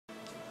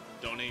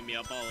Don't eat me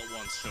up all at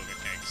once, sugar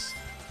cakes.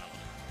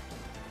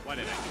 Why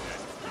did I do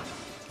that?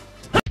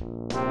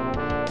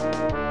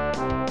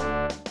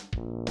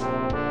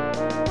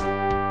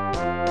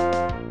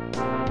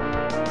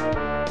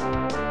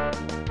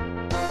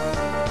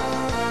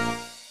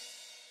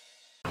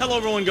 Hello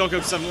everyone,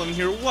 Goku711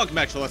 here. Welcome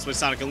back to Let's Play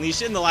Sonic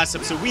Unleashed. In the last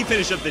episode, we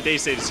finished up the day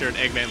stages here at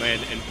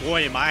Eggmanland, and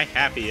boy am I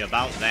happy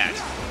about that.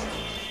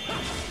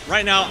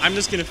 Right now, I'm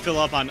just gonna fill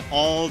up on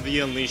all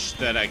the Unleashed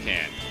that I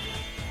can.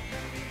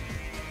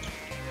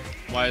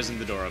 Why isn't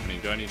the door opening?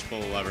 Do I need to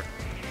pull the lever?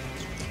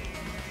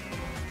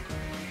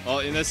 Oh,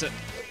 and that's it.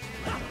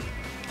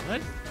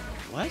 What?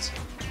 What?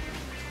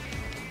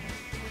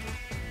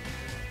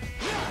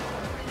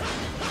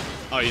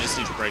 Oh, you just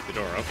need to break the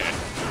door. Okay,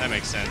 that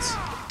makes sense.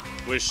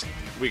 Wish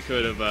we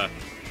could have, I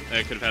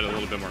could have had a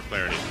little bit more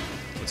clarity.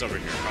 What's over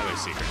here? Probably a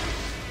secret.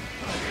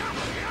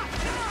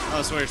 Oh,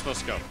 that's where you're supposed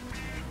to go.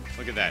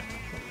 Look at that.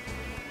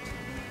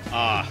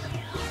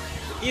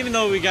 Even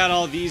though we got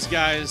all these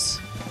guys,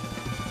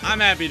 I'm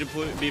happy to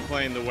be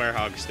playing the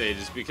Werehog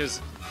stages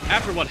because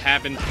after what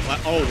happened,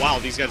 oh wow,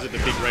 these guys are the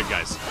big red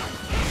guys.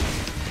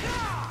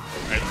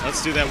 Alright,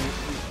 let's do that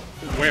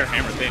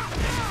Werehammer thing.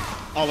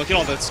 Oh, look at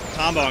all this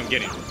combo I'm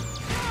getting.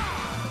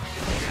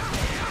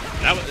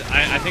 That was,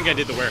 I think I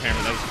did the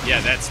Werehammer. That was,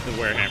 yeah, that's the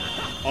Werehammer.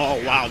 Oh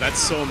wow, that's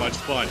so much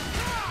fun.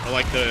 Or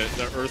like the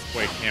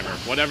Earthquake Hammer.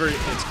 Whatever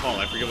it's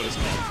called. I forget what it's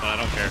called, but I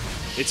don't care.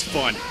 It's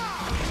fun.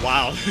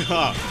 Wow.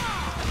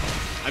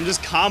 I'm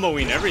just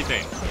comboing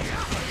everything.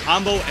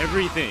 Combo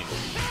everything.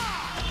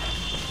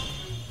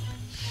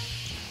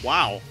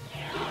 Wow.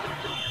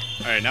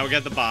 Alright, now we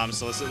got the bombs,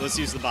 so let's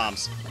use the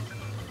bombs.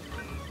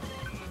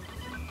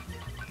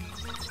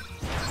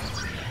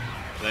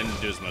 I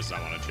didn't do as much as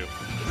I wanted to.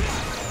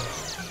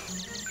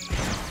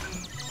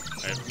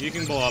 Alright, you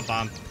can blow up,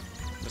 Bomb.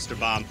 Mr.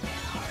 Bomb.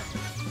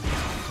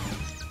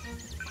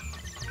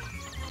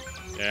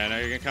 Yeah, I know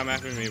you're gonna come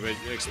after me, but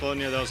explode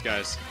near those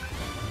guys.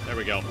 There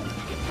we go.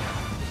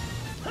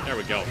 There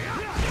we go.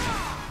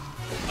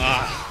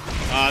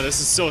 This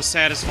is so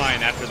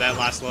satisfying after that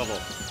last level.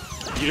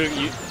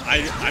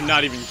 I'm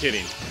not even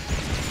kidding.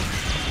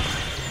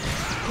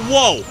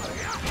 Whoa!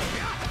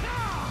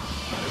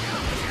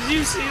 Did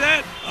you see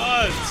that?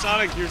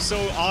 Sonic, you're so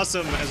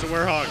awesome as a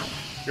Werehog.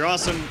 You're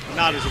awesome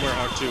not as a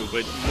Werehog too,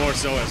 but more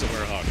so as a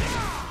Werehog.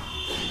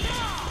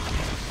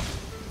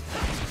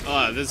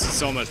 This is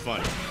so much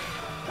fun.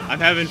 I'm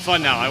having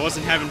fun now. I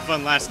wasn't having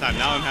fun last time.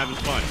 Now I'm having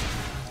fun.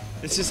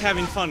 It's just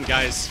having fun,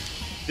 guys.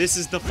 This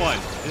is the fun.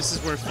 This is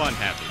where fun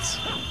happens.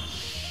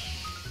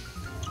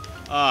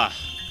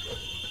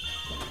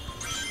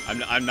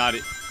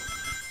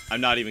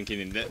 I'm not even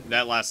kidding.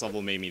 That last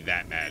level made me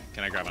that mad.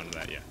 Can I grab onto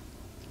that? Yeah.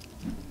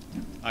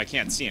 I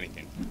can't see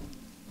anything.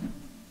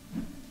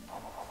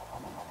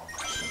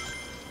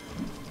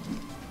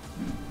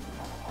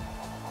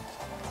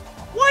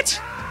 What?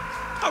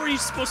 How are you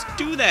supposed to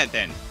do that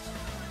then?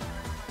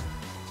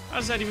 How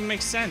does that even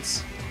make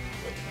sense?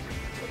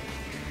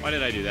 Why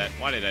did I do that?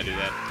 Why did I do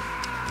that?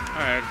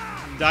 Alright.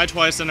 Die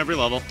twice on every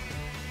level.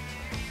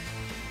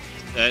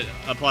 That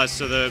applies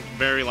to the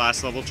very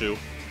last level too.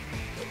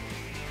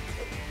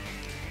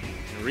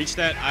 Reach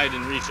that? I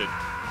didn't reach it.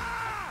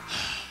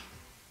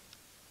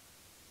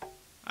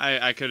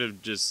 I could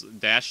have just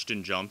dashed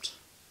and jumped.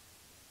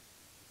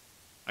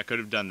 I could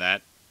have done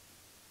that.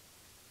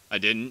 I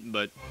didn't,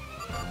 but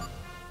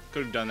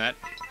could have done that.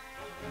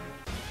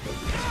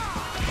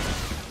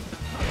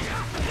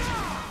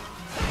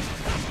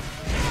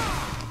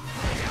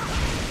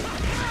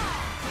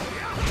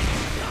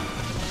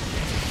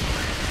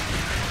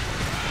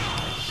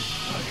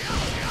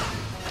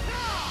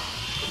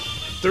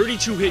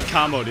 .32 hit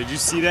combo, did you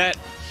see that?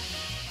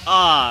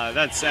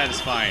 That's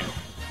satisfying.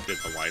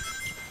 Get the life.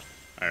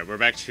 Alright, we're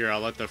back to here. I'll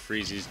let the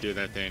Freezies do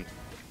that thing.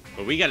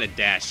 But we gotta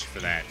dash for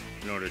that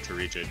in order to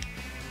reach it.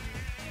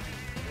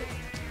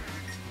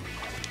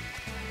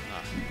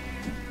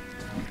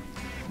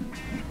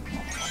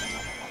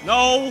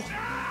 No!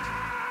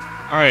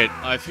 Alright,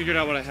 I figured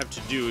out what I have to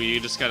do. You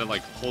just gotta,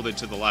 like, hold it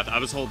to the left. I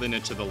was holding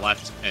it to the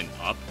left and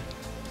up.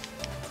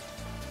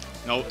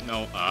 No,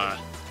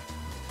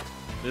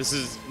 This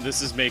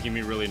is making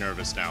me really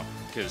nervous now,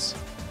 because...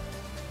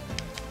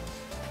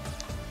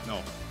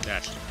 No,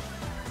 dash.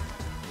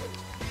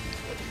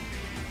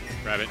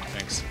 Grab it,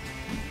 thanks.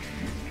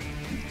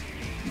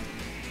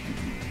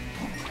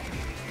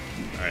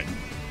 Alright.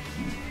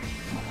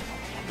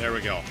 There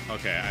we go.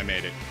 Okay, I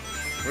made it.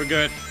 We're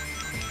good.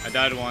 I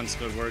died once,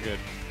 but we're good.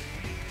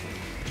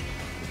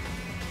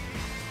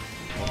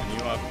 Open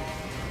you up.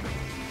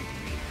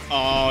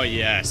 Oh,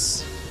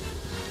 yes.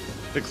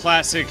 The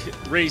classic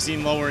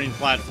raising, lowering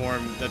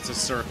platform that's a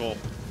circle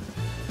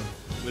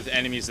with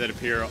enemies that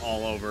appear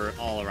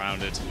all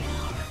around it.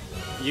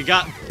 You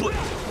got...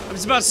 I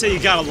was about to say you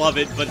gotta love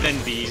it, but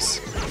then bees.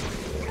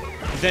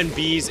 Then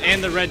bees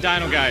and the red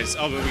dino guys.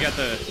 Oh, but we got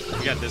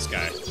this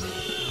guy.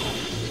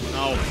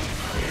 No.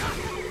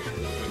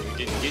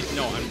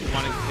 No, I'm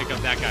wanting to pick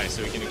up that guy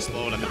so he can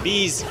explode on the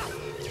bees.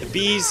 The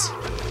bees.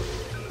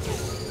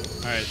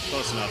 Alright,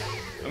 close enough.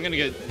 I'm gonna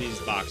get these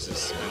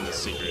boxes and the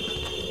secret.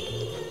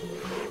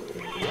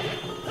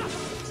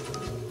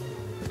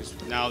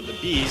 Now the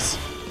bees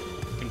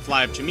can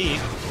fly up to me.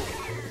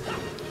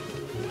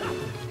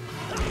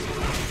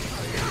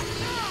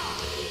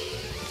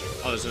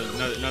 Oh, there's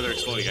another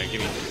exploding guy.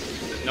 Give me.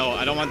 No,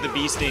 I don't want the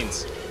bee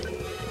stings.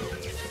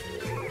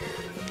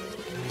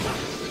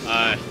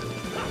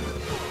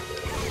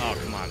 Oh,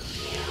 come on.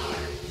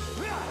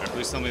 Alright,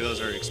 please tell me those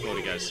are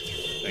exploding guys.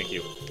 Thank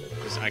you.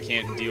 Because I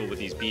can't deal with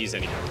these bees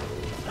anymore.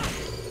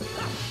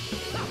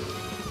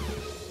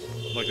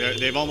 Look,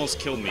 they've almost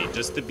killed me.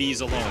 Just the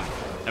bees alone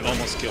have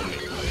almost killed me.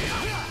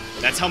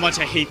 That's how much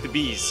I hate the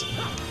bees.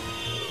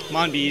 Come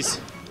on, bees.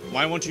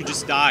 Why won't you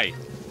just die?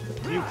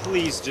 Can you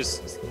please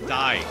just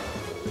die?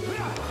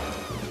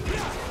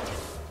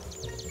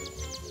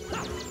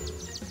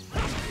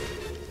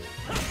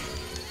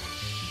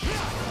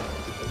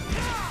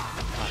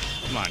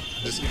 Come on,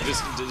 just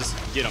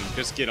get him.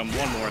 Just get him.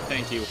 One more,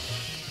 thank you.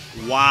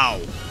 Wow,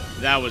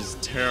 that was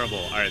terrible.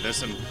 All right, there's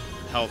some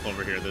health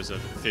over here. There's a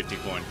 50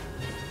 coin.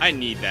 I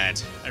need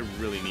that. I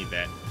really need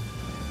that.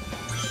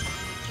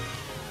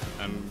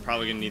 I'm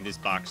probably gonna need these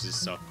boxes.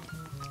 So,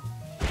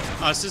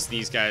 oh, it's just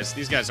these guys.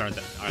 These guys aren't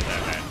that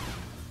bad.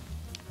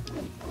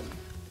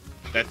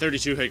 That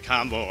 32-hit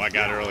combo I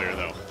got earlier,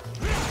 though.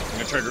 I'm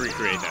gonna try to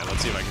recreate that.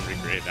 Let's see if I can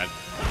recreate that.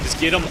 Just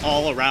get them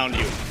all around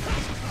you.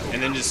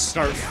 And then just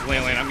start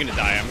flailing. I'm gonna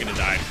die. I'm gonna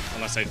die.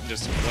 Unless I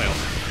just flail.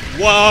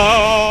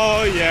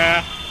 Whoa!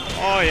 Yeah.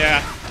 Oh,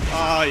 yeah.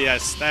 Oh,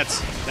 yes. That's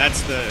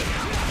the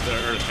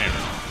Earth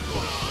Hammer.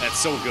 That's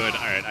so good.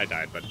 Alright, I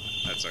died, but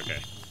that's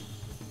okay.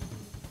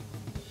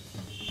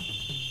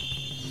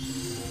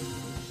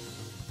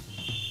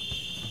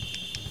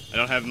 I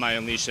don't have my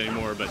Unleash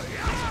anymore, but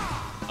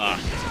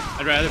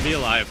I'd rather be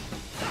alive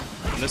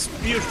on this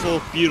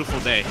beautiful, beautiful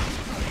day.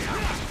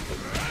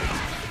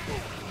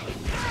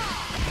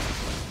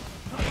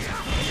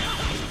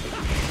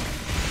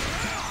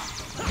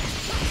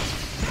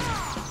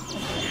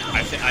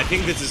 I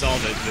think this is all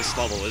that this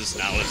level is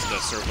now, is the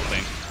circle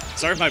thing.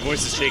 Sorry if my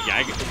voice is shaky,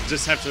 I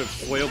just have to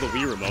flail the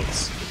Wii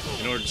remotes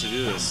in order to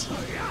do this.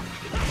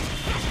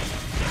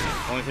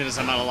 Only thing is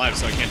I'm not alive,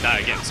 so I can't die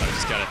again, so I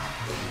just gotta...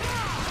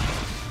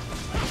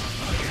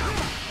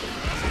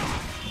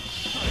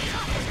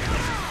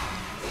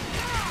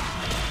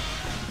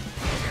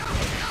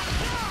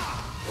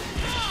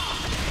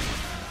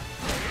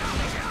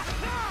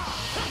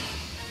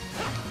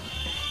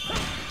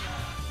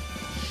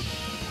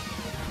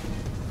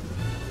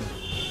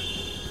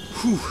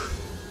 Whew.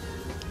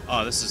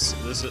 Oh, this is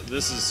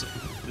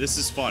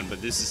fun,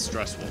 but this is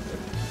stressful.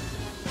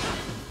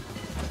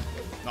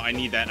 No, I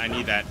need that. I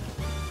need that.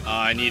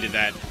 I needed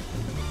that.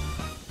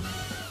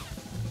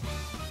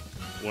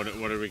 What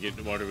are we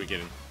getting? What are we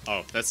getting?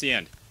 Oh, that's the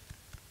end.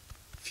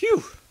 Phew.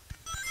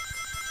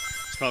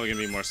 There's probably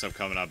gonna be more stuff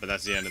coming up, but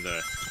that's the end of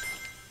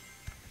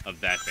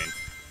that thing.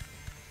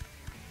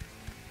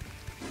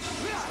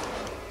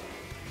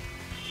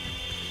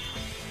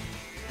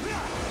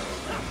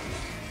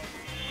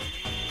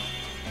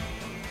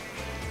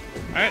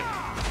 Alright,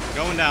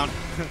 going down.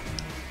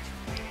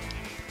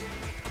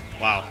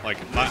 Wow, like,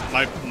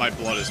 my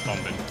blood is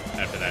pumping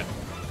after that.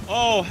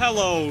 Oh,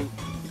 hello,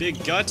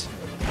 big gut.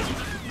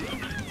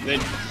 That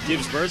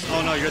gives birth?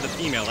 Oh no, you're the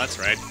female, that's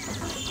right.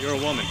 You're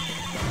a woman.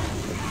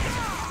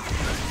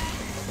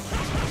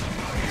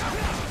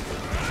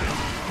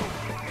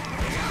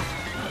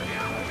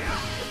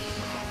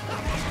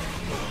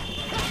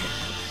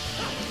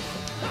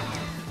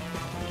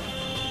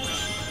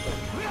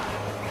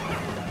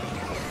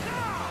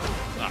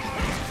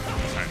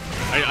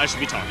 I should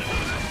be talking.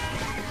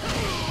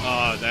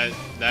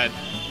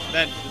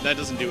 That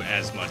doesn't do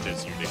as much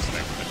as you'd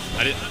expect. But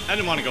I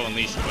didn't want to go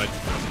Unleashed, but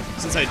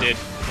since I did,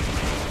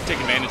 take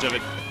advantage of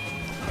it.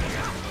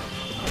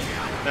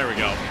 There we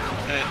go.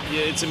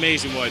 Yeah, it's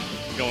amazing what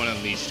going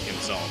Unleashed can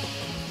solve.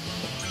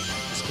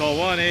 Just call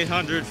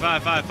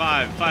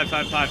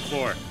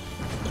 1-800-555-5554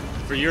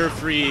 for your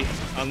free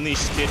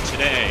Unleashed kit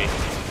today.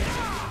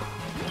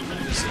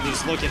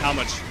 Just look at how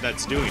much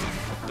that's doing.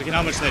 Look at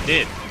how much that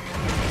did.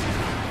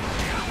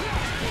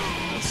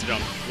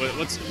 Jump.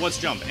 What's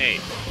jump? A.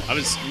 I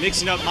was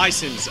mixing up my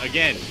Sims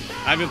again.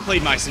 I haven't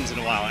played my Sims in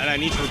a while, and I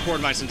need to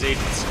record my Sims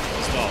Agents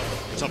as well.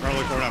 So I'll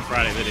probably record on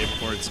Friday, the day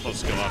before it's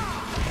supposed to go up.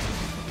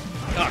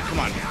 Oh, come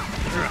on.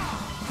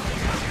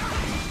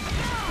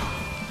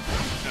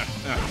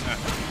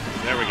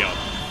 There we go.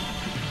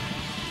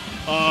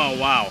 Oh,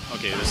 wow.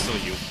 Okay, there's still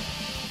you.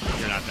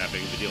 You're not that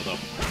big of a deal, though.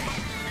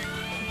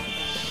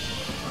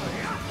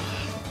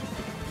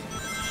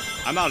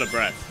 I'm out of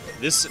breath.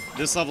 This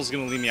level's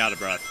gonna leave me out of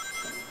breath.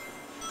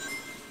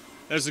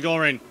 There's the goal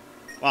ring.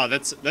 Wow,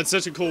 that's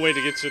such a cool way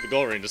to get to the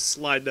goal ring. Just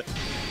slide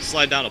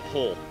down a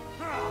pole.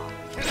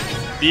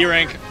 B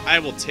rank, I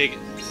will take it.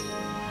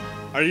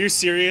 Are you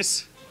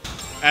serious?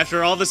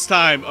 After all this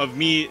time of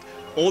me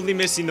only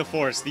missing the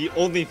Force, the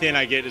only thing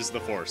I get is the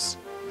Force.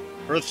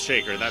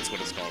 Earthshaker, that's what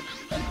it's called.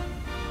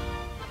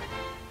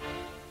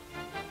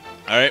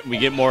 Alright, we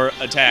get more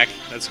attack.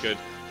 That's good.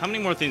 How many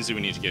more things do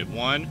we need to get?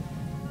 1,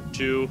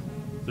 2,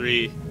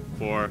 3,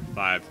 4,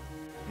 5.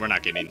 We're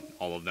not getting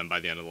all of them by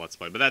the end of the Let's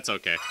Play, but that's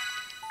okay.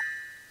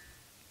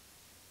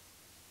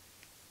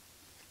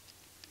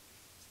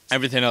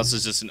 Everything else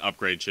is just an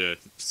upgrade to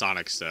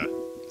Sonic's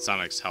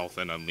health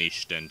and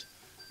Unleashed and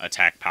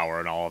attack power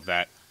and all of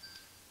that.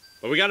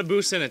 But we got a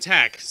boost in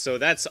attack, so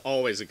that's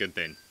always a good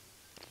thing.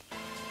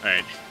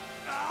 Alright.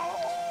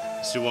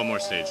 Let's do one more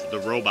stage. The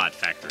Robot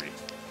Factory.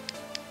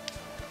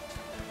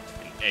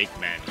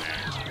 Eggmanland.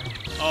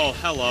 Oh,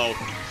 hello.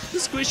 The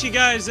squishy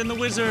guys and the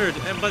wizard,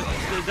 but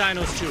the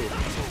dinos too.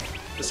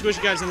 The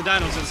squishy guys and the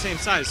dinos are the same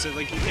size, so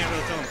like you can't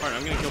really tell them apart.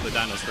 I'm gonna kill the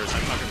dinos first.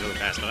 I'm fucking really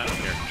fast, but I don't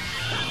care.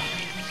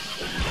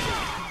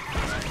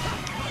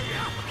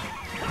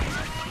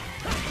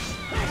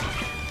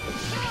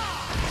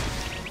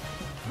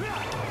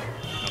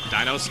 Oh,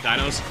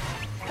 dinos.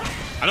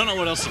 I don't know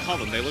what else to call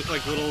them. They look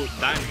like little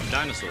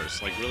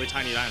dinosaurs, like really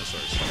tiny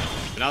dinosaurs.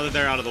 But now that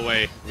they're out of the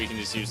way, we can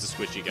just use the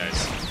squishy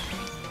guys.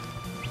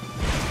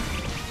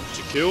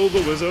 To kill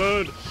the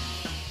wizard!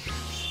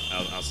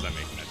 I'll stop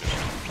making that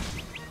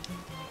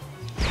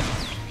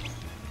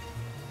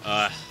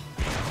joke.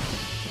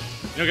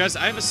 You know, guys,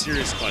 I have a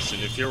serious question.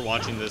 If you're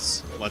watching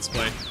this Let's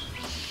Play,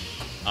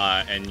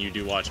 and you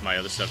do watch my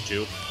other stuff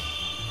too,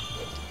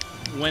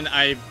 when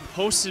I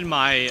posted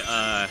my,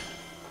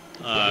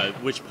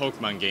 which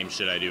Pokemon game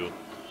should I do,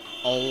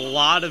 a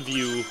lot of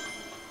you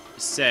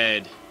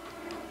said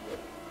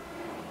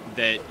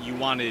that you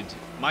wanted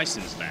my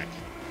Sims back.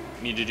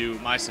 Me to do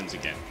my Sims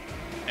again.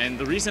 And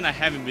the reason I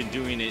haven't been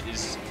doing it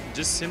is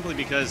just simply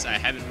because I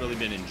haven't really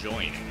been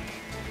enjoying it.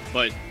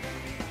 But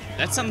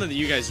that's something that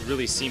you guys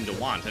really seem to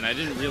want, and I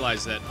didn't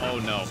realize that. Oh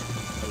no.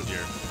 Oh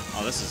dear.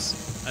 Oh,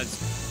 that's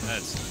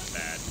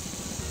bad.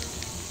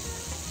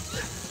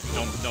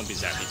 Don't be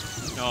zappy.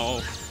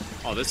 No.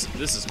 Oh, this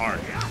is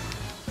hard.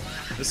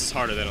 This is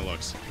harder than it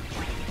looks.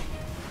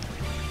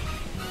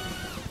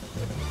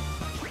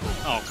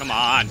 Oh, come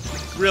on.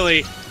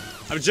 Really?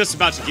 I was just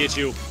about to get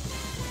you.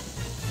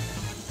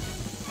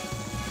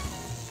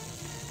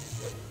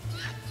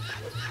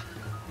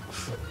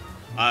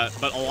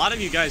 But a lot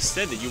of you guys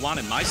said that you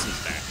wanted my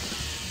Sims back,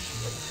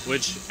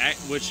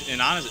 which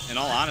in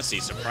all honesty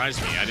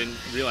surprised me. I didn't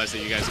realize that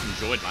you guys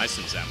enjoyed my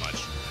Sims that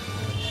much.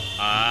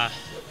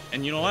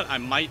 And you know what? I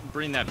might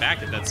bring that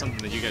back if that's something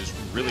that you guys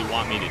really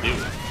want me to do.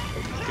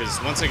 Because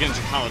once I get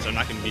into college, I'm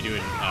not going to be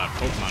doing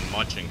Pokemon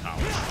much in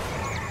college.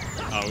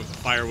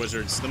 Fire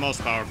wizards, the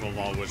most powerful of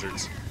all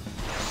wizards,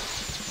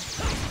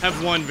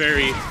 have one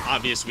very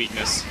obvious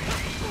weakness,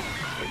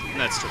 and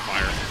that's to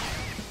fire.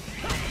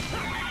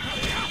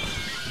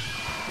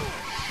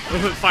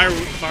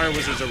 Fire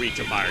wizards are weak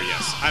to fire,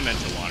 yes. I meant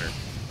to water.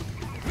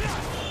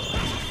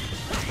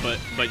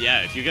 But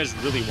yeah, if you guys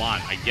really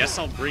want, I guess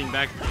I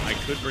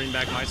could bring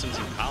back my Sims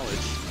in college.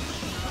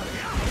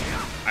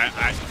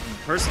 I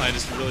personally, I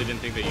just really didn't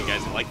think that you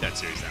guys liked that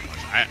series that much.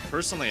 I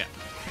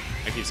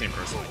keep saying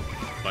personally,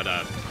 but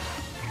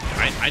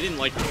I didn't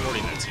like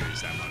recording that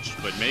series that much.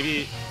 But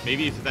maybe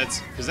if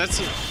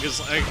because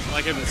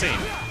like I've been saying,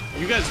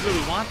 you guys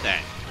really want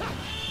that.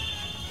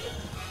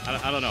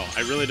 I don't know.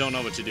 I really don't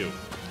know what to do.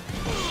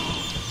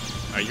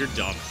 Alright, you're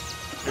dumb.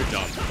 You're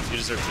dumb. You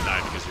deserve to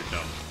die because you're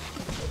dumb.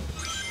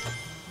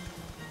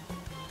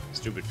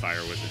 Stupid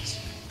fire wizards.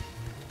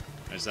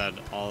 Is that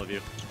all of you?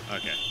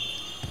 Okay.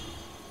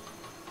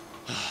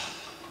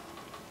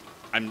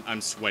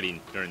 I'm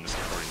sweating during this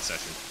recording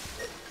session.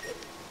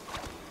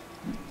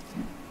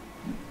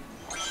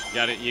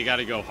 You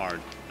gotta go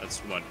hard.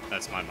 That's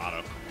my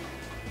motto.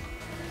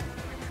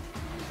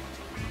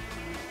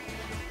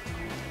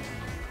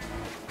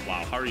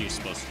 Wow, how are you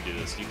supposed to do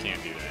this? You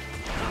can't do that.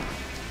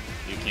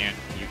 You can't.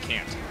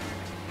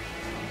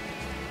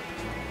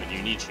 But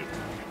you need to.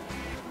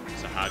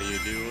 So how do you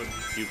do it?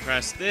 You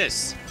press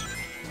this.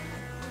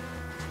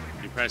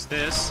 You press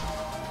this,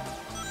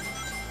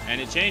 and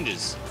it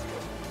changes.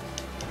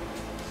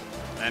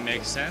 That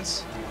makes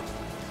sense.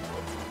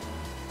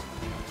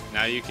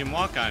 Now you can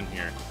walk on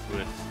here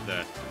with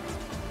the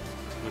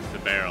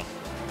barrel.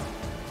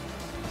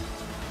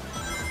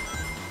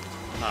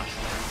 Ah,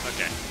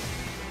 okay.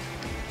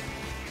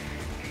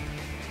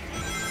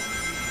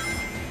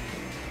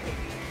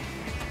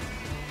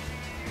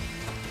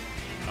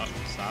 Oh,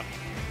 stop.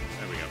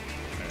 There we go.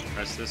 Okay,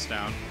 press this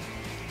down.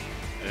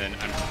 And then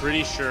I'm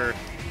pretty sure...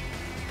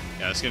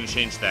 Yeah, it's going to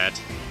change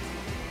that.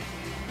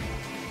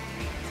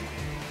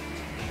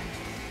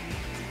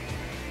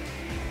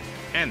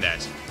 And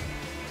that.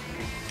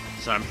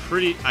 So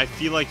I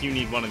feel like you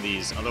need one of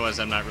these, otherwise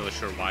I'm not really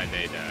sure why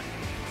they'd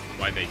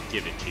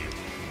give it to you.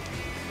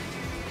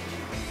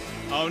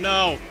 Oh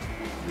no!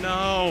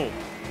 No!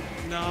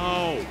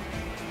 No!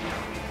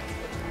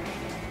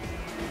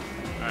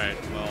 Alright,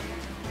 well...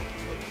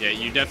 Yeah,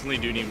 you definitely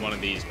do need one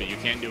of these, but you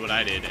can't do what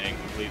I did and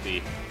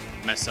completely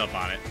mess up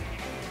on it.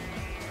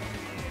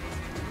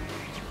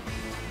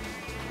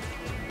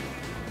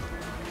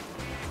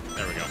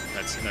 There we go.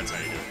 That's how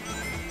you do it.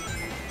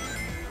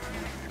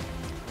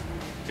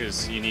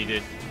 Because you need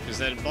it, because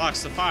that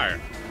blocks the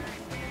fire.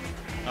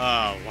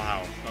 Oh,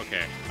 wow.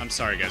 Okay. I'm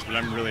sorry, guys, but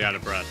I'm really out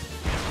of breath.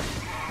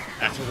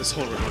 after this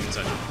whole recording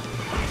session.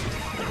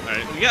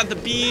 Alright, we got the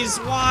bees.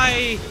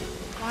 Why?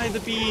 Why the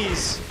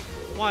bees?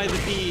 Why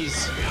the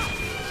bees?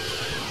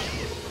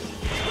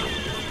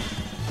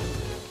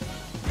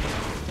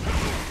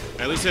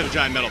 At least we have a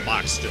giant metal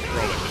box to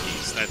throw at the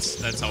bees.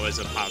 That's always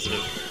a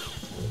positive.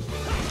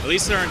 At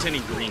least there aren't any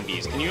green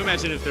bees. Can you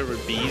imagine if there were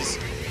bees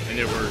and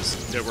there were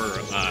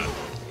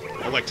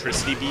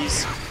electricity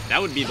bees?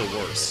 That would be the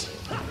worst.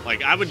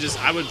 Like I would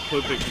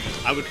put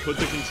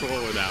the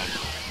controller down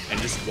and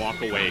just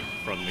walk away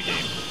from the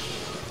game.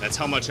 That's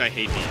how much I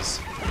hate bees.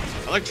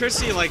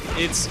 Electricity, like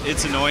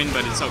it's annoying,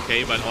 but it's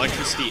okay. But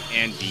electricity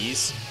and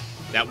bees,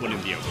 that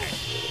wouldn't be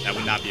okay. That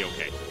would not be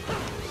okay.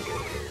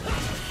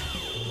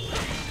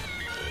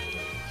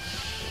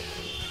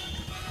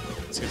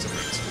 Let's get some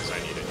rings because I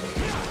need it.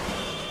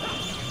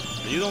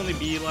 Are you the only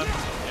bee left?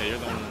 Yeah, you're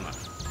the only one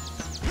left.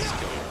 Let's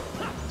kill you.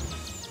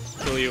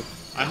 Kill you.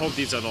 I hope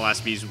these are the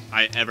last bees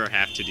I ever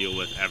have to deal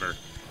with, ever.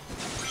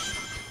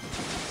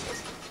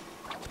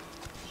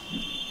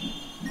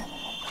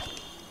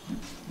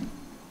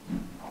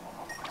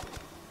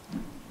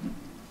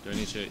 Do I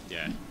need to?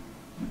 Yeah.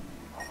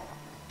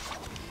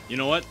 You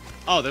know what?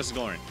 Oh, there's a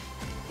gold ring.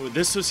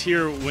 This was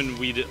here when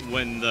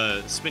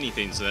the spinny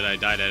things that I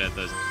died at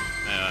the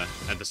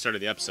start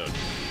of the episode.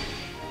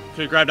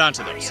 Could have grabbed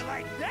onto those.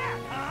 Like that,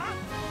 huh?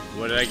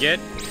 What did I get?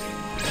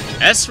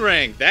 S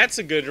rank. That's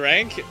a good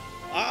rank.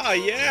 Ah,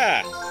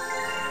 yeah.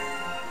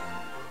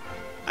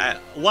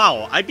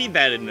 Wow, I beat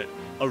that in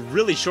a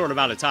really short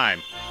amount of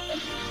time.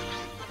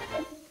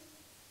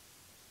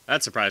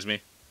 That surprised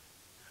me.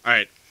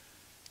 Alright.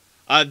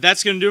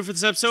 That's going to do it for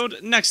this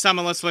episode. Next time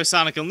on Let's Play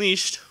Sonic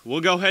Unleashed,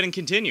 we'll go ahead and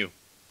continue.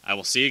 I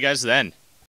will see you guys then.